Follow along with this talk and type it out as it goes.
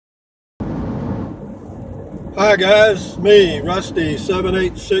Hi guys, me, Rusty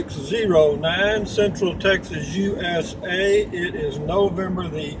 78609, Central Texas, USA. It is November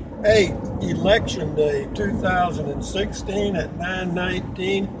the 8th, Election Day 2016 at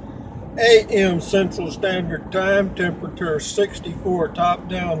 9:19 a.m. Central Standard Time. Temperature 64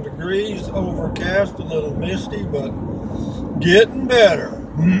 top-down degrees, overcast, a little misty, but getting better.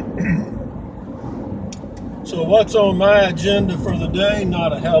 So what's on my agenda for the day?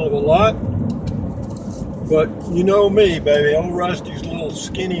 Not a hell of a lot. But you know me, baby, old Rusty's little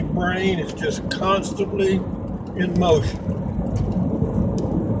skinny brain is just constantly in motion.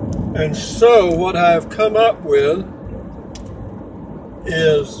 And so what I've come up with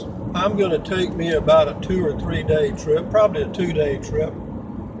is I'm going to take me about a 2 or 3 day trip, probably a 2-day trip,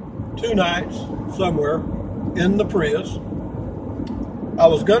 2 nights somewhere in the Prius. I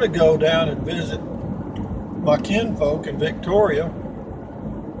was going to go down and visit my kinfolk in Victoria,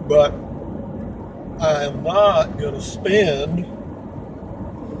 but I am not going to spend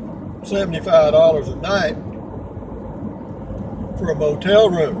 $75 a night for a motel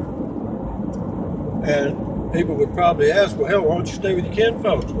room. And people would probably ask, well, hell, why don't you stay with your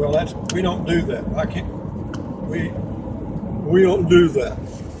kinfolks? Well, we don't do that. We don't do that.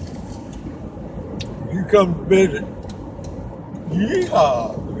 You come visit.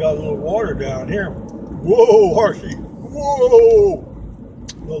 Yeehaw! We got a little water down here. Whoa, Harshy. Whoa!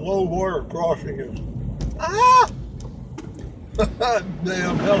 The low water crossing is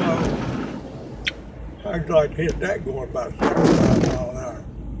damn, hello. I'd like to hit that going about 75 miles an hour.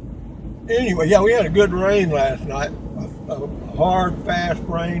 Anyway, yeah, we had a good rain last night. A hard, fast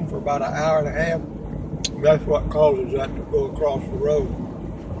rain for about an hour and a half. And that's what causes that to go across the road.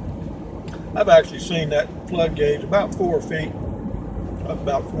 I've actually seen that flood gauge about 4 feet.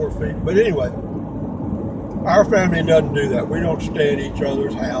 About 4 feet. But anyway, our family doesn't do that. We don't stay at each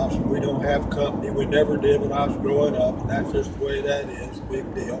other's house, and we don't have company. We never did when I was growing up, and that's just the way that is. Big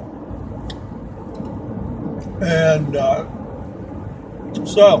deal. And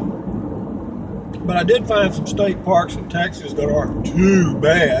but I did find some state parks in Texas that aren't too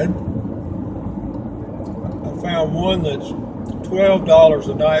bad. I found one that's $12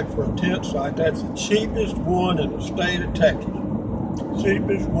 a night for a tent site. That's the cheapest one in the state of Texas.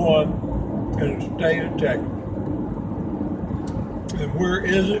 Cheapest one in the state of Texas. And where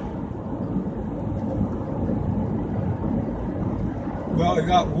is it? Well, they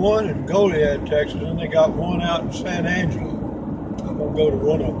got one in Goliad, Texas, and they got one out in San Angelo. I'm going to go to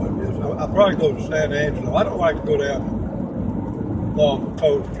one of them, I guess. I'll probably go to San Angelo. I don't like to go down along the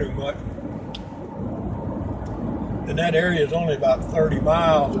coast too much. And that area is only about 30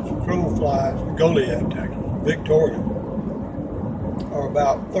 miles as a crow flies to Goliad, Texas. Victoria are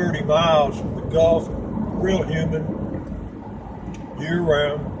about 30 miles from the Gulf, real humid,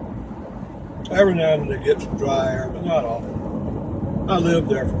 year-round. Every now and then they get some dry air, but not often. I lived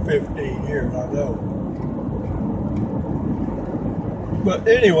there for 15 years, I know. But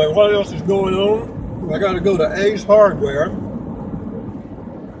anyway, what else is going on? I got to go to Ace Hardware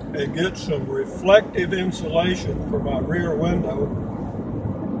and get some reflective insulation for my rear window.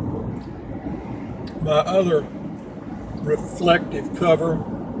 My other reflective cover,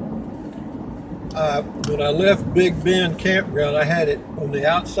 when I left Big Bend Campground, I had it on the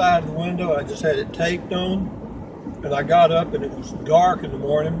outside of the window. I just had it taped on, and I got up and it was dark in the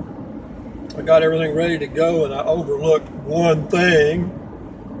morning. I got everything ready to go, and I overlooked one thing: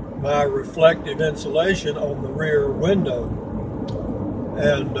 my reflective insulation on the rear window.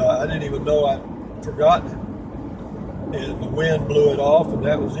 And I didn't even know I'd forgotten it. And the wind blew it off, and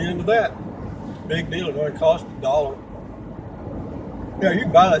that was the end of that. Big deal. It only cost $1. Yeah, you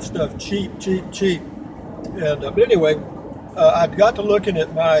can buy that stuff cheap, cheap, cheap. And but anyway, I got to looking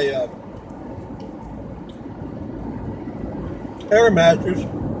at my air mattress,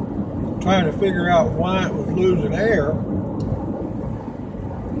 trying to figure out why it was losing air.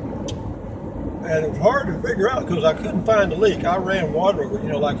 And it was hard to figure out because I couldn't find the leak. I ran water over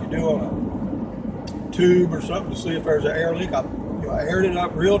it, like you do on a tube or something to see if there's an air leak. I aired it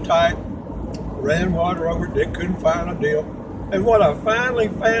up real tight, ran water over it, couldn't find a deal. And what I finally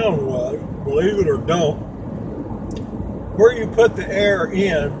found was, believe it or don't, where you put the air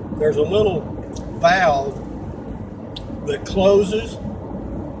in, there's a little valve that closes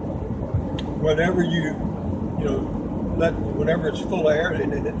whenever whenever it's full of air,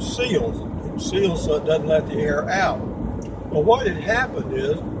 and it seals. It seals so it doesn't let the air out. Well, what had happened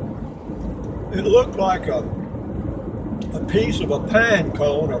is, it looked like a piece of a pine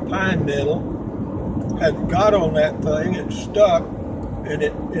cone or pine nettle had got on that thing and stuck, and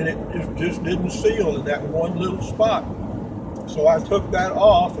it just didn't seal in that one little spot. So I took that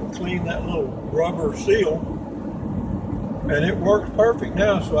off and cleaned that little rubber seal and it works perfect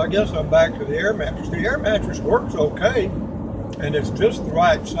now. So I guess I'm back to the air mattress. The air mattress works okay, and it's just the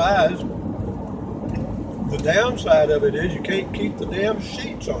right size. The downside of it is you can't keep the damn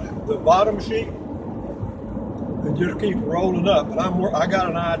sheets on it. The bottom sheet, it just keeps rolling up. But I got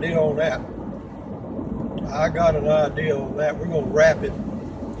an idea on that. We're going to wrap it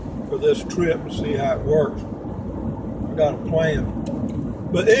for this trip and see how it works. I got a plan.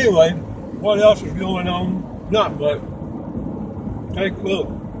 But anyway, what else is going on? Not much. Take a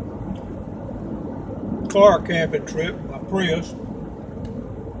little car camping trip, my Prius.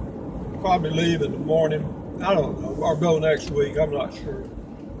 Probably leave in the morning. I don't know. I'll go next week. I'm not sure.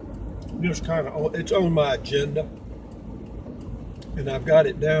 Just kind of, it's on my agenda. And I've got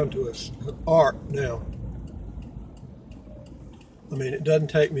it down to an art now. I mean, it doesn't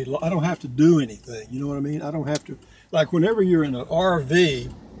take me long. I don't have to do anything. You know what I mean? I don't have to, like whenever you're in an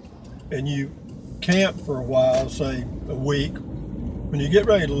RV and you camp for a while, say a week, when you get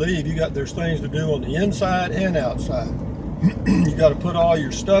ready to leave, there's things to do on the inside and outside. You got to put all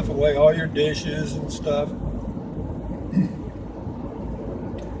your stuff away, all your dishes and stuff,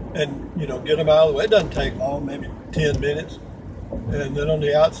 and get them out of the way. It doesn't take long, maybe 10 minutes. And then on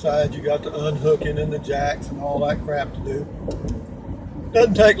the outside, you got the unhooking and the jacks and all that crap to do.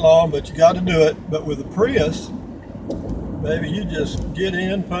 Doesn't take long, but you got to do it. But with a Prius, maybe you just get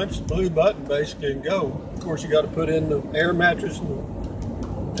in, punch the blue button basically, and go. Of course, you got to put in the air mattress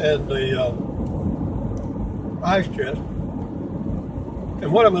and the ice chest.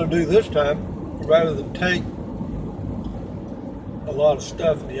 And what I'm going to do this time, rather than take a lot of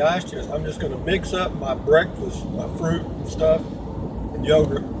stuff in the ice chest, I'm just going to mix up my breakfast, my fruit and stuff, and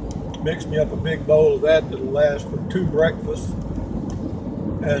yogurt. Mix me up a big bowl of that that'll last for 2 breakfasts,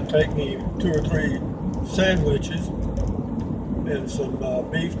 and take me 2 or 3 sandwiches and some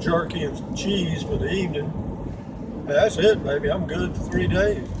beef jerky and some cheese for the evening. And that's it, baby. I'm good for 3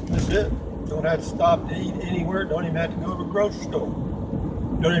 days. That's it. Don't have to stop to eat anywhere. Don't even have to go to a grocery store.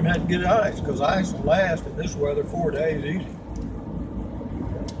 Don't even have to get ice, because ice will last in this weather 4 days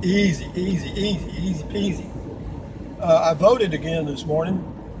easy. Easy peasy. I voted again this morning.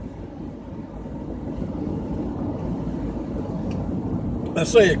 I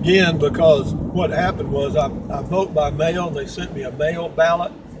say again because what happened was I vote by mail, and they sent me a mail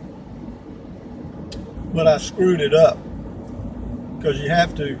ballot, but I screwed it up, because you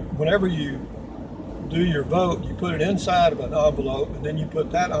have to, whenever you do your vote, you put it inside of an envelope, and then you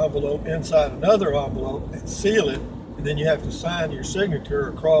put that envelope inside another envelope and seal it, and then you have to sign your signature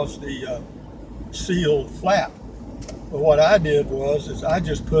across the sealed flap. But what I did was I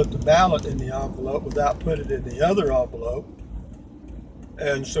just put the ballot in the envelope without putting it in the other envelope,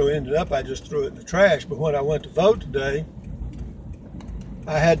 and so ended up I just threw it in the trash. But when I went to vote today,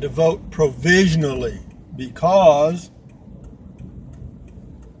 I had to vote provisionally because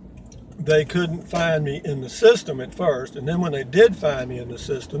they couldn't find me in the system at first, and then when they did find me in the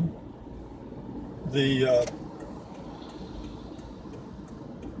system, the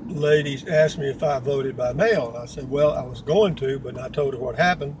lady asked me if I voted by mail, and I said, well, I was going to, but I told her what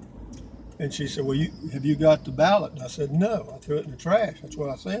happened, and she said, well, have you got the ballot? And I said, no, I threw it in the trash. That's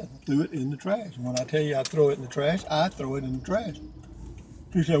what I said. I threw it in the trash. And when I tell you I throw it in the trash, I throw it in the trash.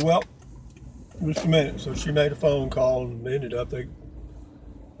 She said, well, just a minute. So she made a phone call, and ended up they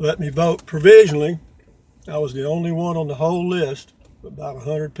let me vote provisionally. I was the only one on the whole list, about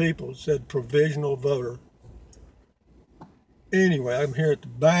 100 people said provisional voter. Anyway, I'm here at the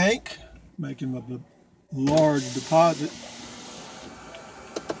bank making a large deposit.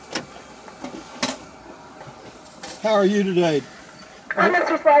 How are you today? Hi,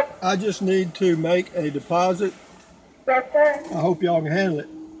 Mr. Flight. I just need to make a deposit. Yes, sir. I hope y'all can handle it.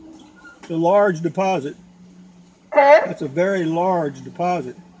 It's a large deposit. Sir? It's a very large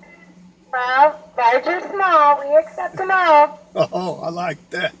deposit. Well, large or small, we accept them all. Oh, I like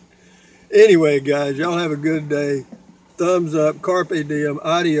that. Anyway, guys, y'all have a good day. Thumbs up, carpe diem,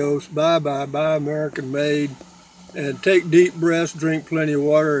 adios, bye-bye, buy American made, and take deep breaths, drink plenty of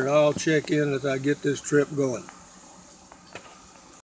water, and I'll check in as I get this trip going.